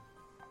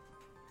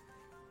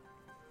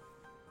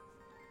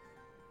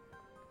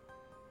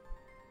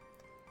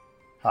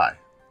Hi,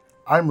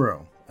 I'm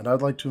Ro, and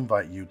I'd like to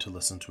invite you to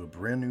listen to a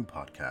brand new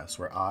podcast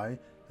where I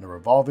and a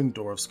revolving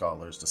door of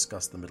scholars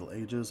discuss the Middle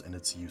Ages and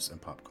its use in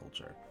pop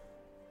culture.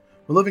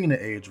 We're living in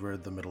an age where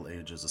the Middle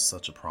Ages is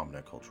such a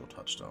prominent cultural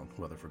touchstone,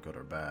 whether for good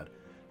or bad,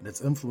 and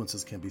its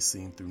influences can be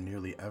seen through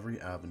nearly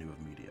every avenue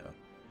of media.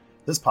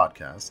 This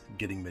podcast,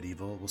 Getting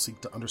Medieval, will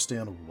seek to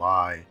understand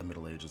why the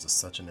Middle Ages is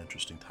such an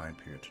interesting time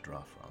period to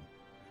draw from.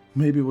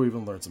 Maybe we'll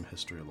even learn some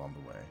history along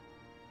the way.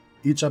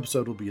 Each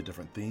episode will be a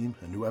different theme,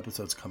 and new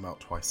episodes come out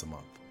twice a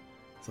month.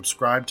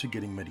 Subscribe to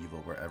Getting Medieval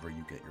wherever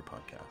you get your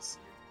podcasts.